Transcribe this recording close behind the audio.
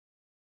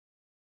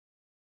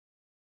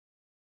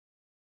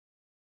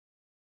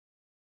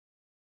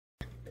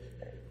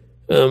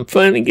I'm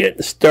finally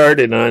getting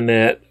started on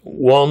that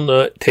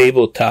walnut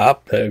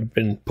tabletop I've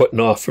been putting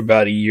off for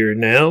about a year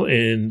now,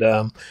 and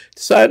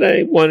decided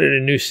I wanted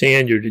a new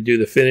sander to do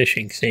the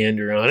finishing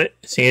sander on it,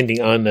 sanding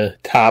on the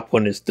top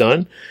when it's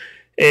done.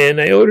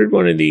 And I ordered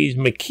one of these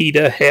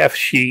Makita half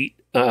sheet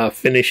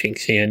finishing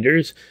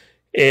sanders,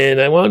 and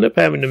I wound up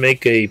having to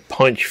make a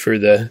punch for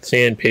the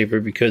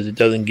sandpaper because it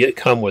doesn't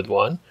come with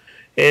one.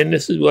 And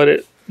this is what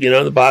it,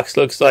 the box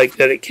looks like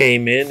that it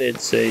came in.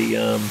 It's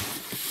a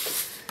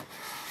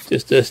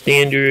just a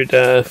standard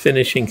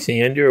finishing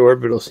sander,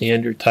 orbital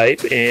sander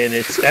type, and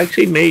it's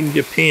actually made in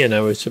Japan. I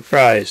was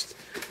surprised.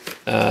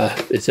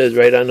 It says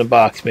right on the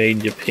box, made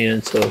in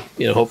Japan, so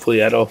hopefully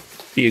that'll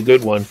be a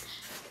good one.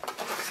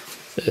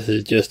 This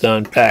is just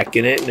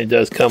unpacking it, and it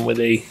does come with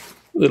a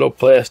little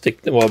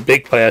plastic, well,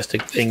 big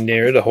plastic thing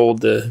there to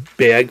hold the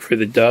bag for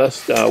the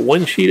dust.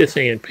 One sheet of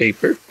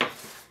sandpaper.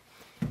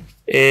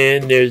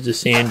 And there's the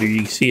sander.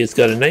 You can see it's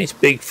got a nice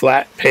big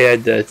flat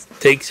pad that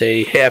takes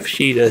a half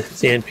sheet of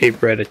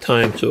sandpaper at a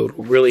time, so it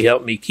will really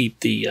help me keep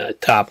the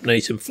top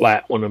nice and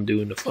flat when I'm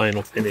doing the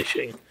final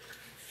finishing.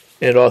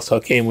 And it also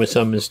came with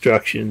some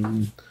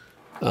instructions.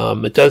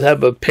 It does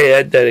have a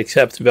pad that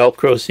accepts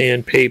Velcro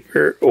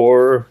sandpaper,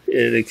 or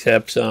it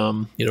accepts,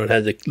 it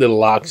has a little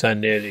locks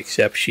on there that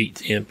accept sheet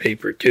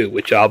sandpaper too,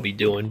 which I'll be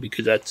doing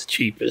because that's the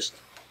cheapest.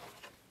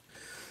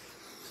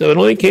 So it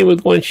only came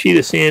with one sheet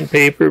of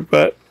sandpaper,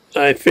 but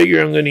I figure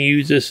I'm going to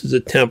use this as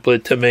a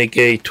template to make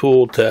a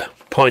tool to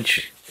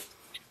punch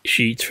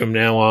sheets from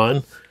now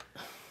on.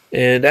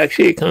 And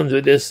actually it comes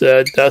with this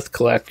dust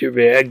collector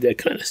bag that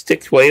kind of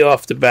sticks way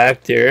off the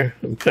back there.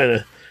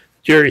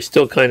 Jury's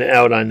still kind of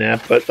out on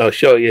that, but I'll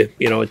show you,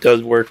 it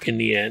does work in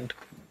the end.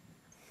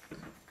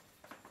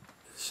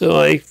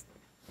 So I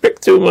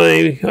picked through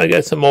I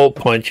got some old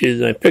punches,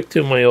 and I picked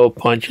through my old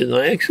punches, and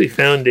I actually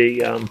found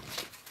a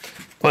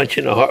punch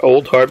in an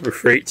old Harbor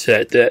Freight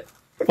set that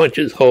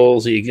punches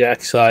holes the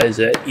exact size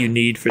that you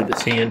need for the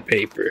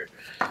sandpaper.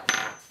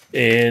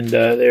 And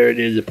there it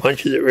is. It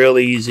punches it real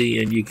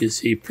easy, and you can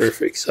see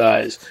perfect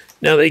size.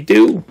 Now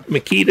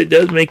Makita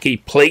does make a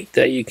plate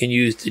that you can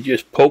use to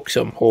just poke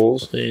some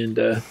holes, and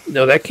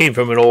no, that came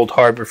from an old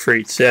Harbor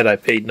Freight set I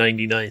paid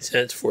 99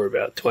 cents for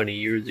about 20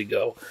 years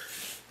ago.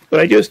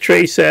 But I just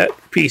traced that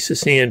piece of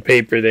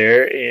sandpaper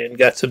there and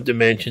got some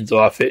dimensions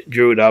off it,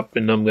 drew it up,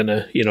 and I'm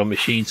gonna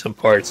machine some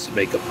parts to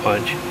make a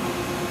punch.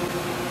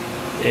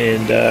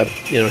 And,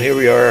 here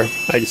we are.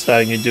 I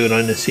decided I'm going to do it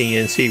on the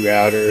CNC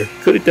router.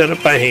 Could have done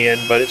it by hand,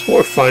 but it's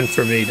more fun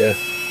for me a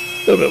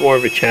little bit more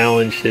of a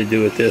challenge to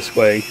do it this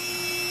way.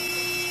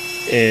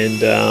 And,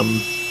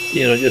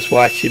 just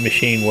watch the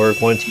machine work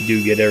once you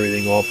do get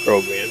everything all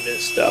programmed and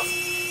stuff.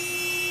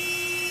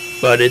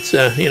 But it's,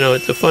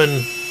 it's a fun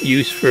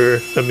use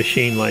for a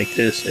machine like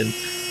this. And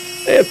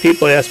I have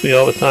people ask me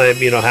all the time,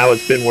 how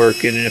it's been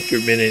working and if there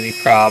have been any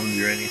problems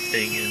or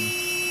anything. And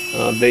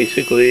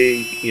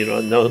basically,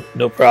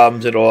 no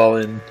problems at all,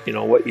 and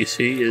what you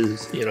see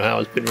is how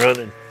it's been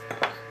running.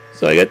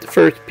 So I got the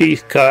first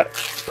piece cut.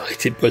 I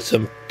did put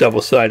some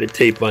double-sided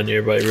tape on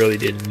there, but I really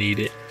didn't need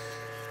it.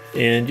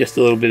 And just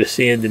a little bit of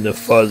sand and the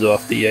fuzz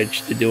off the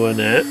edge to doing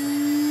that.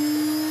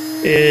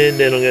 And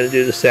then I'm going to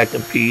do the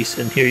second piece,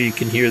 and here you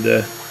can hear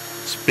the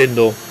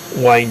spindle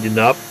winding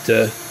up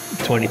to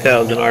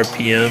 20,000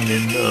 RPM,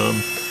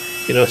 and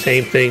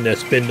same thing, that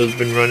spindle's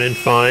been running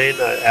fine,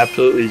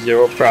 absolutely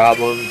zero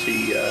problems.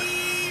 The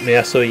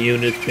Masso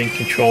unit's been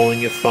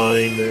controlling it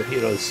fine,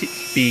 the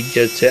speed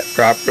gets set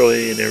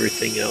properly and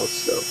everything else.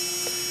 So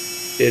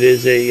it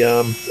is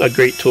a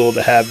great tool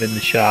to have in the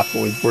shop,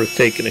 and was worth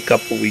taking a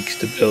couple weeks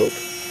to build.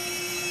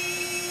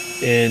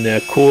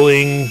 And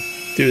cooling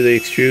through the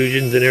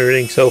extrusions and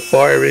everything so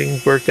far,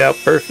 everything worked out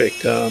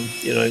perfect.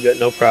 I've got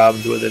no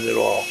problems with it at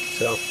all.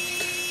 So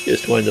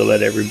just wanted to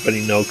let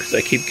everybody know because I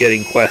keep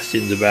getting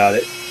questions about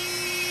it.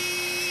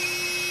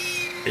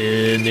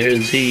 And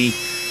there's the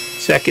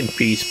second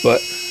piece, but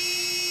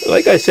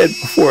like I said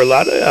before,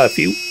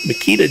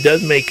 Makita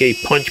does make a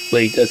punch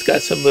plate that's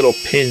got some little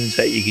pins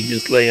that you can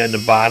just lay on the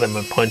bottom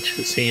and punch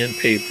the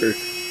sandpaper.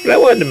 But I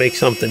wanted to make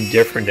something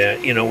different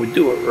that would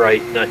do it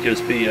right, not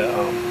just be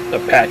a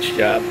patch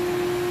job.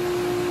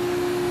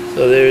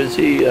 So there's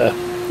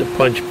the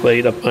punch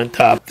plate up on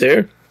top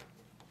there.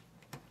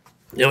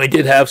 Now I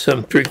did have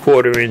some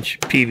 3/4 inch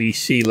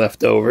PVC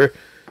left over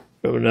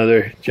from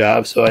another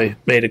job, so I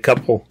made a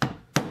couple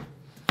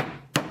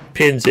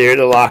pins there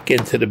to lock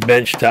into the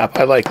bench top.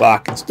 I like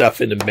locking stuff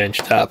in the bench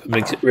top. It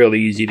makes it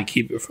really easy to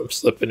keep it from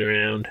slipping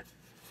around.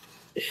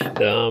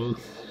 And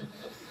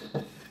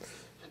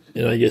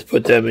I just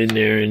put them in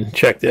there and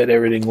checked that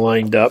everything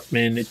lined up,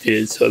 and it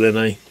did. So then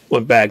I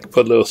went back and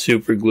put a little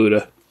super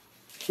glue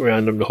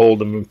around them to hold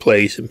them in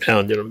place and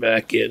pounded them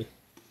back in.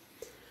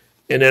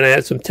 And then I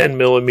had some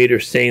 10mm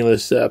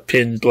stainless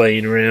pins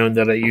laying around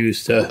that I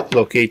used to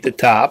locate the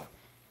top.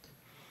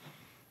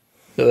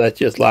 So that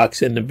just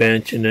locks in the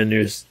bench, and then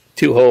there's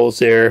 2 holes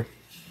there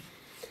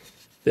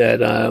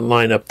that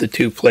line up the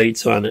 2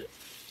 plates on it.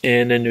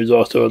 And then there's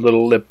also a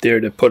little lip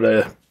there to put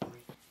a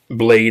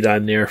blade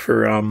on there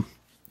for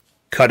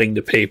cutting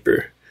the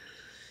paper.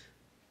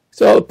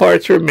 So all the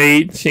parts were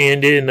made,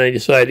 sanded, and I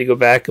decided to go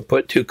back and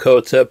put 2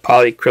 coats of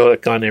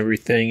polyacrylic on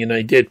everything. And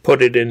I did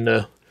put it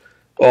in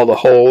all the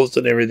holes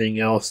and everything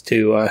else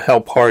to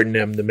help harden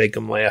them to make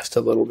them last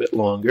a little bit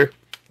longer.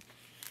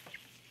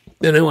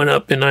 Then I went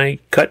up and I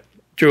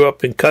drew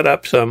up and cut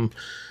up some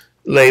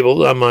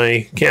labels on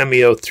my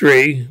Cameo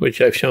 3,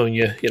 which I've shown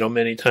you,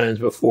 many times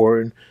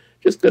before. And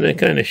just going to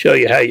kind of show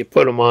you how you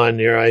put them on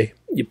there.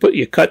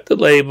 You cut the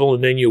label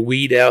and then you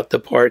weed out the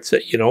parts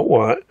that you don't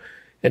want.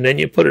 And then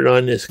you put it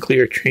on this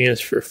clear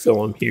transfer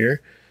film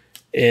here.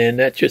 And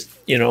that just,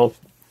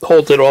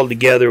 holds it all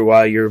together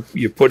while you're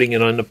putting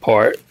it on the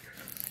part.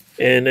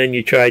 And then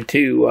you try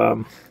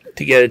to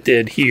get it to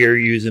adhere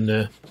using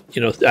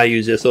I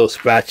use this little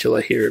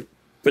spatula here,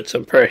 put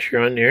some pressure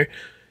on there.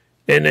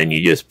 And then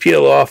you just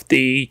peel off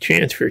the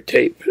transfer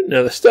tape.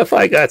 Now the stuff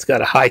I got's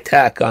got a high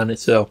tack on it,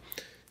 so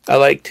I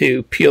like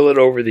to peel it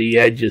over the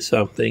edge of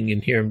something.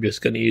 And here I'm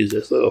just going to use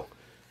this little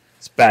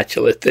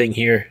spatula thing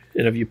here.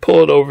 And if you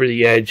pull it over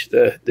the edge,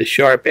 the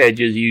sharp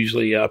edges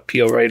usually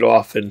peel right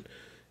off, and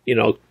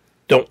don't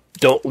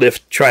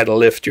try to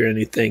lift or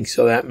anything.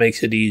 So that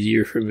makes it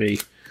easier for me.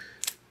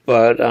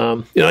 But,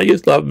 I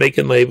just love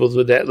making labels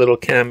with that little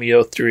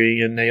Cameo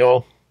 3, and they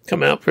all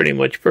come out pretty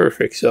much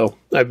perfect. So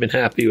I've been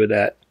happy with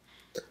that.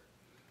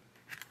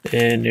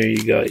 And there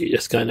you go. You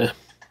just kind of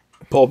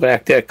pull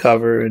back that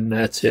cover, and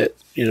that's it.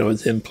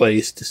 It's in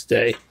place to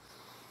stay.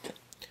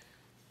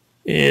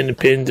 And the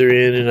pins are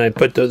in, and I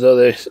put those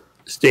other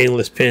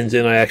stainless pins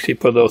in. I actually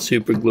put a little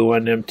super glue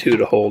on them too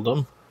to hold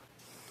them.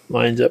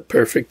 Lines up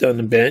perfect on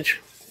the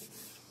bench.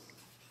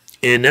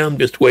 And now I'm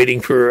just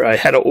waiting I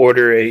had to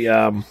order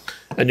a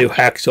new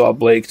hacksaw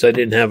blade because I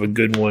didn't have a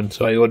good one.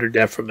 So I ordered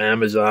that from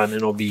Amazon, and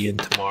it'll be in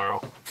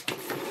tomorrow.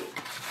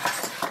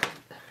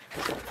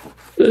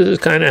 This is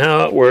kind of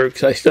how it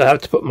works. I still have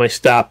to put my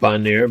stop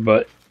on there,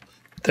 but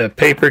the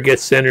paper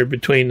gets centered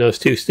between those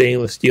 2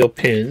 stainless steel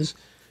pins.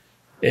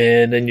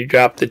 And then you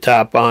drop the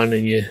top on,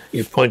 and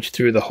you punch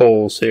through the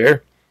holes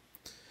there.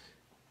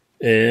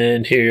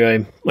 And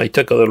here I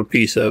took a little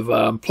piece of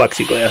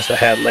plexiglass I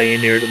had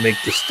laying there to make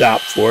the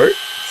stop for it.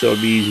 So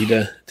it'd be easy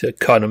to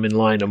cut them and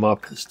line them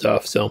up and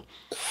stuff. So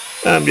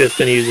I'm just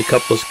going to use a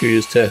couple of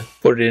screws to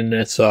put it in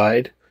that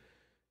side.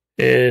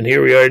 And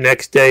here we are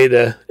next day.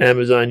 The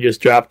Amazon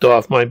just dropped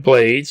off my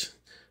blades.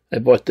 I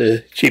bought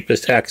the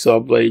cheapest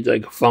hacksaw blades I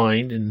could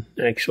find, and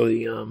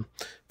actually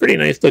pretty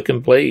nice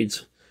looking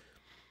blades.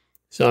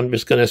 So I'm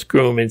just going to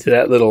screw them into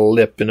that little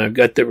lip, and I've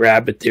got the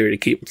rabbet there to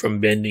keep them from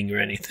bending or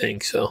anything.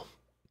 So,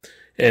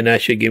 and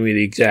that should give me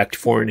the exact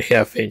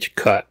 4.5 inch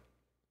cut.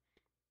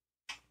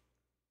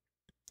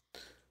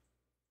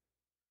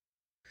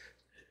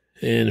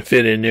 And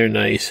fit in there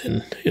nice,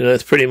 and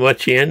that's pretty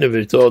much the end of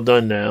it. It's all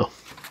done now.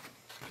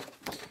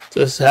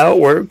 So this is how it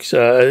works.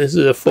 This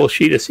is a full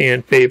sheet of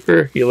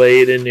sandpaper. You lay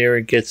it in there,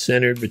 it gets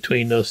centered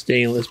between those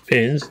stainless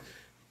pins.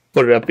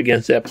 Put it up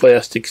against that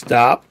plastic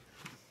stop.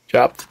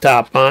 Drop the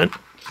top on,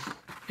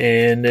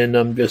 and then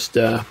I'm just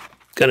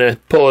gonna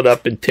pull it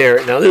up and tear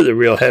it. Now this is a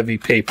real heavy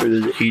paper.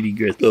 This is 80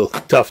 grit, a little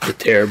tough to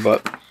tear,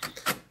 but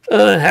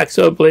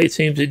hacksaw blade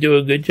seems to do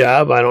a good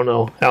job. I don't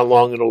know how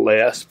long it'll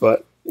last,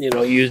 but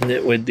using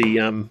it with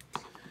the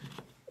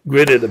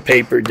grit of the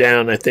paper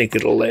down, I think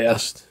it'll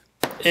last.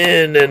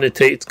 And then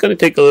it's going to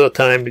take a little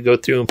time to go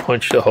through and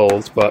punch the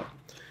holes, but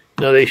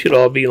they should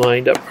all be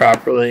lined up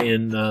properly,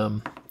 and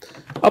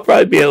I'll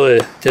probably be able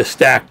to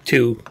stack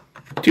two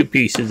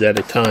pieces at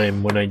a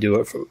time when I do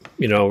it from,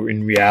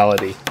 in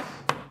reality.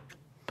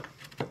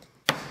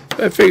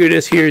 I figure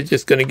this here is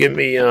just going to give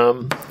me,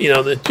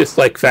 just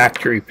like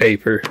factory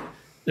paper,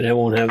 and I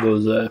won't have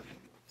those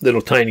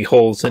little tiny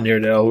holes in there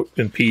that'll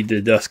impede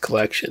the dust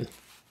collection.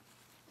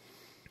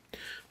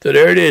 So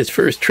there it is,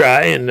 first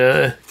try,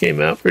 and came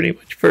out pretty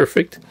much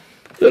perfect.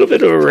 A little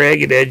bit of a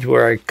ragged edge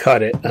where I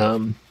cut it,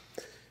 and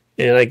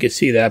I could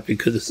see that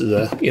because this is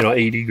a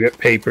 80 grit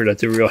paper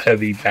that's a real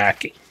heavy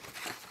backing.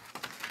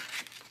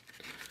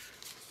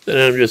 Then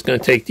I'm just going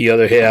to take the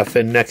other half,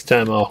 and next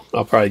time I'll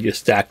probably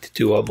just stack the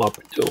 2 of them up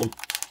into them.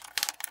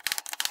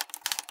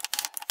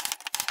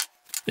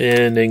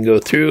 And then go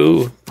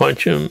through,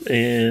 punch them,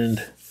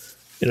 and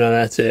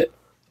that's it.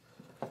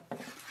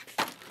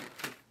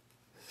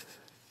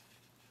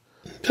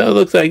 So it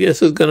looks like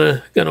this is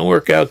gonna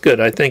work out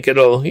good. I think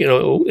it'll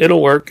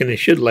work, and it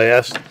should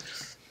last.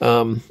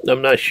 I'm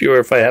not sure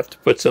if I have to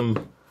put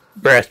some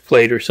brass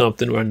plate or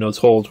something around those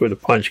holes where the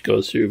punch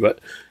goes through, but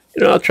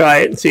I'll try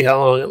it and see how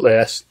long it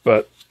lasts.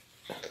 But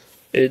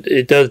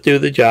it does do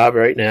the job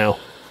right now.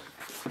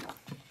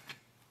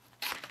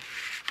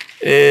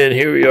 And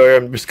here we are.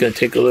 I'm just going to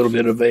take a little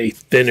bit of a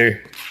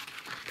thinner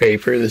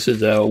paper. This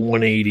is a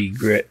 180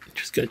 grit.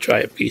 Just going to try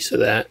a piece of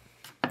that.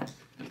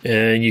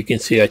 And you can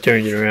see I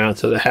turned it around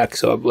so the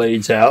hacksaw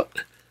blade's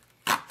out.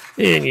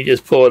 And you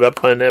just pull it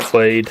up on that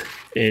blade,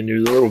 and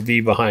there's a little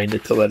V behind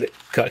it to let it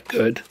cut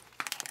good.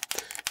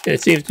 And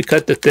it seems to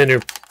cut the thinner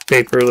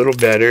paper a little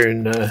better,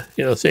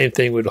 and same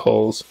thing with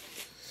holes.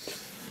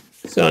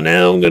 So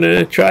now I'm going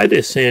to try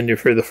this sander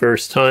for the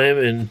first time,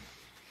 and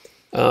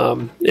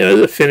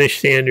it's a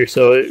finished sander,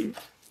 so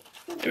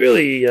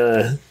really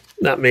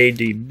not made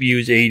to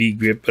use 80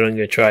 grit, but I'm going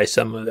to try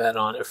some of that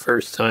on it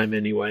first time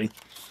anyway.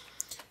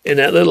 And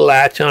that little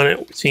latch on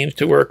it seems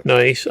to work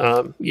nice.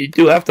 You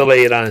do have to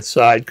lay it on its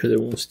side because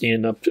it won't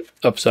stand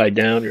upside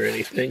down or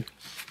anything.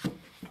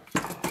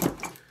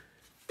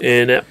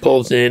 And that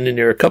pulls in, and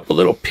there are a couple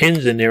little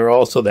pins in there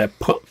also that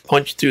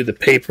punch through the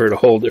paper to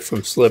hold it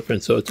from slipping.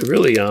 So it's a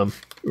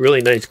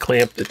really nice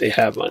clamp that they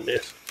have on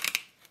this.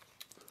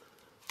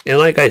 And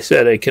like I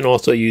said, I can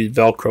also use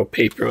Velcro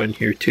paper on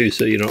here too,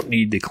 so you don't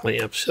need the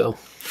clamp. So,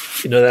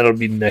 that'll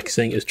be the next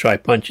thing, is try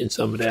punching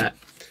some of that.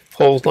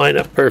 Holes line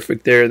up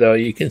perfect there, though,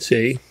 you can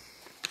see.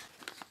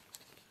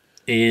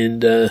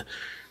 And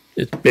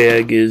this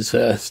bag is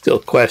still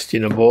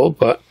questionable,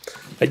 but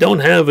I don't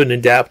have an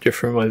adapter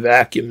for my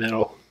vacuum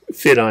that'll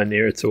fit on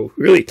there. It's a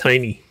really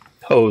tiny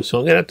hose, so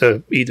I'm going to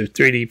have to either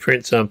 3D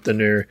print something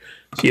or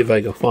see if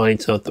I can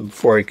find something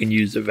before I can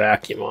use the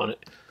vacuum on it.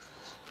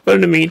 But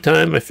in the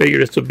meantime, I figure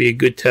this will be a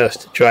good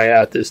test to try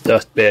out this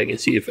dust bag and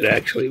see if it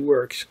actually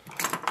works.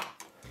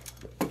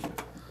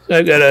 So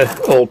I've got an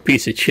old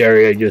piece of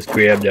cherry I just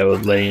grabbed that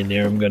was laying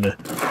there. I'm going to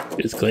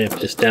just clamp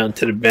this down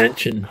to the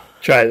bench and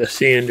try the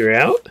sander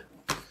out.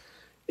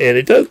 And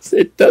it does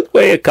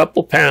weigh a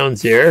couple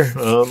pounds there.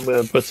 I'm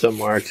going to put some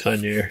marks on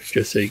there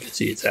just so you can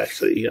see it's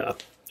actually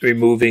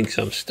removing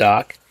some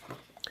stock.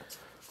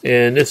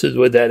 And this is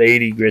with that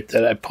 80 grit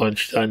that I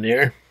punched on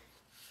there.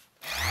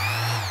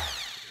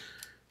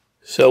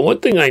 So one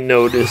thing I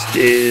noticed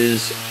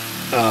is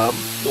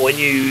when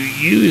you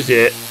use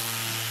it,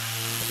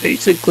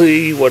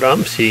 basically what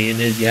I'm seeing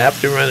is you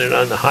have to run it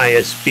on the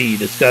highest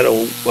speed. It's got a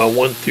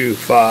 1 through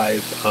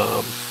 5,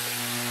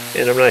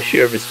 and I'm not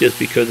sure if it's just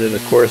because of the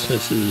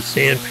coarseness of the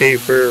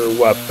sandpaper or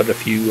what, but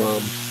if you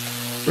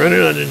run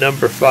it on the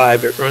number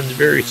 5, it runs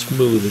very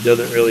smooth. It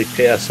doesn't really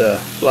pass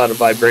a lot of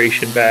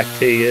vibration back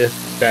to you,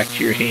 back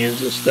to your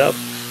hands and stuff,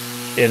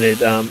 and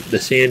the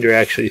sander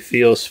actually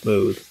feels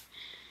smooth.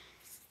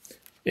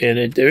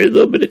 And there is a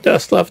little bit of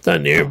dust left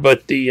on there,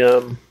 but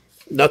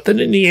nothing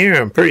in the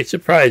air. I'm pretty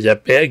surprised.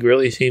 That bag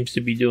really seems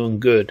to be doing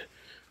good.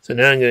 So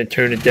now I'm going to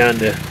turn it down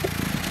to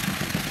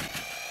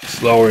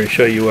slower and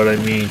show you what I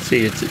mean.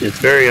 See, it's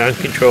very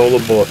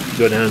uncontrollable if you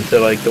go down to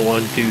like the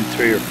 1, 2,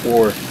 3, or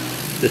 4.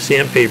 The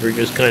sandpaper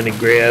just kind of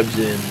grabs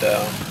and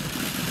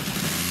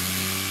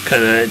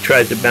kind of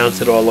tries to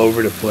bounce it all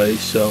over the place.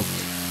 So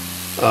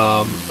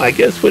I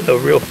guess with a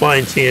real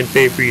fine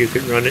sandpaper you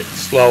could run it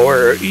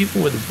slower, or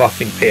even with a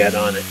buffing pad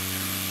on it.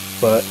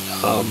 But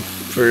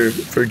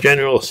for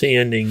general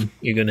sanding,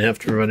 you're going to have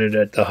to run it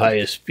at the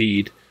highest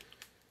speed.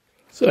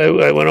 So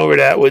I went over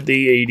that with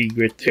the 80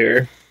 grit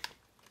there.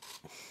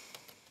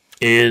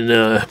 And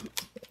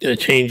going to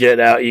change that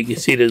out. You can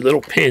see the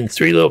little pins,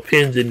 3 little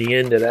pins in the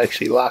end that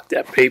actually lock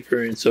that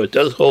paper in. So it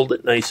does hold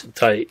it nice and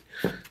tight.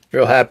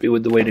 Real happy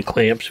with the way the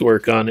clamps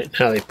work on it and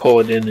how they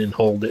pull it in and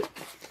hold it.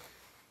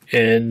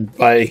 And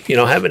by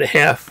having a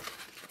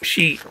half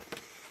sheet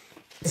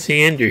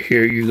sander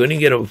here, you're going to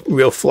get a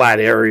real flat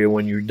area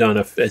when you're done,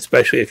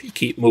 especially if you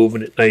keep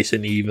moving it nice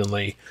and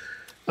evenly.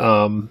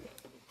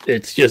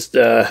 It's just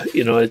I've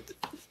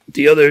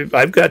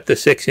got the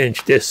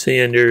 6-inch disc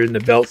sander and the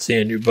belt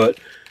sander, but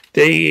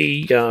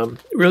they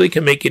really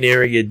can make an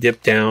area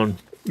dip down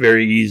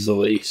very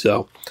easily.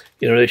 So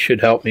this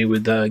should help me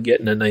with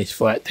getting a nice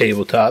flat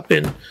tabletop,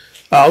 and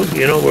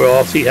we'll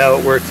all see how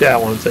it works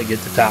out once I get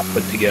the top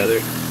put together.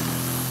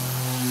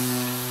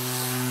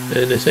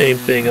 And the same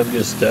thing, I'm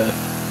just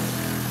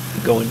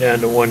going down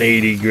to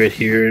 180 grit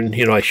here, and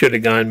I should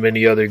have gone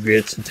many other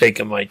grits and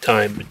taken my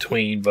time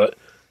between, but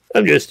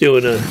I'm just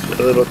doing a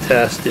little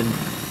test. And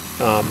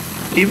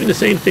even the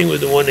same thing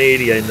with the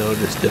 180, I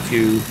noticed if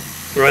you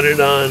run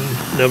it on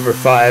number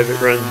 5,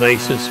 it runs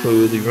nice and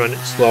smooth. You run it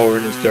slower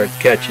and it starts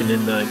catching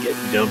and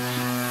getting jumpy.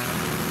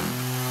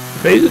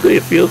 Basically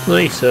it feels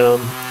nice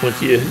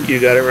once you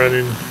got it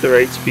running the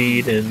right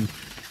speed, and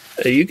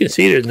you can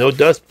see there's no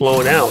dust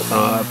blowing out.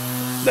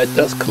 That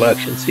dust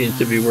collection seems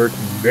to be working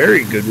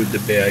very good with the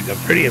bag. I'm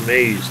pretty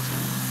amazed.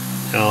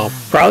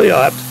 Probably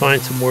I'll have to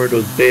find some more of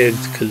those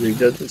bags because there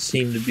doesn't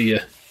seem to be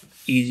a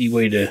easy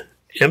way to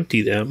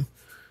empty them.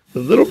 A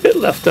little bit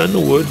left on the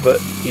wood, but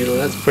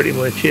that's pretty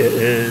much it.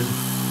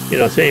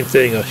 And same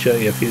thing, I'll show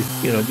you. If you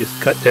just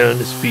cut down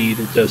the speed,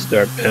 it does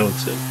start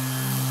bouncing.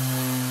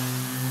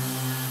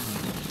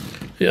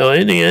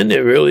 In the end,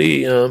 it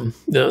really it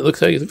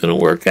looks like it's going to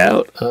work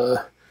out.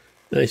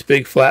 Nice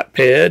big flat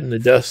pad, and the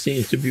dust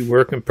seems to be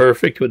working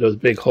perfect with those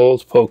big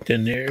holes poked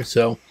in there,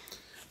 so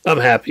I'm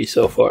happy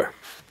so far.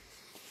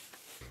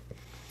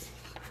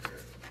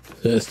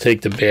 So let's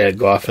take the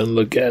bag off and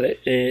look at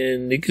it,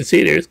 and you can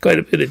see there's quite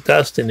a bit of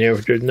dust in there,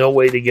 but there's no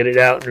way to get it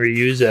out and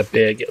reuse that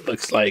bag, it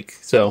looks like.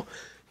 So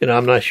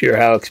I'm not sure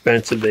how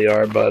expensive they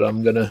are, but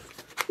I'm gonna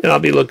I'll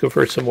be looking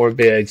for some more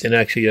bags, and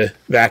actually a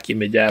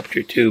vacuum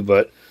adapter too.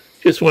 But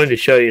just wanted to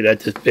show you that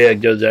this bag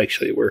does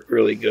actually work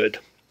really good.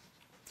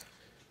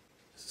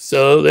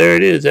 So there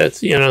it is.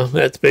 That's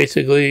that's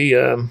basically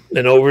an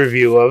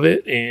overview of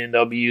it, and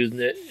I'll be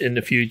using it in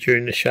the future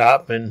in the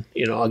shop, and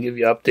I'll give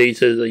you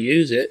updates as I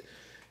use it.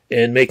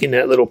 and making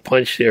that little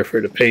punch there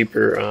for the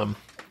paper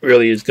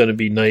really is going to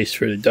be nice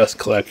for the dust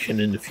collection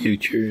in the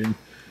future. And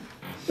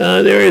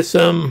there is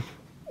some,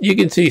 you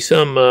can see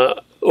some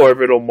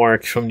orbital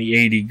marks from the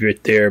 80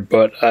 grit there,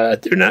 but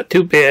they're not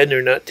too bad,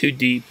 they're not too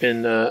deep,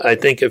 and I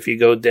think if you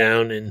go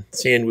down and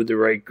sand with the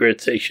right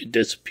grits, they should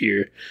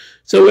disappear.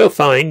 So we'll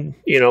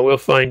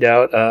find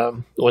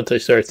out once I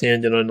start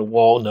sanding on the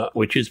walnut,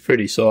 which is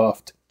pretty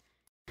soft.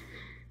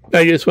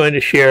 I just wanted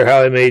to share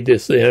how I made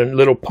this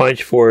little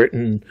punch for it,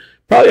 and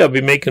probably I'll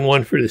be making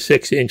one for the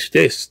 6-inch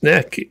disc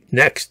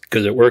next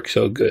because it works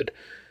so good.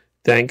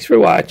 Thanks for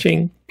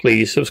watching.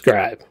 Please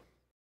subscribe.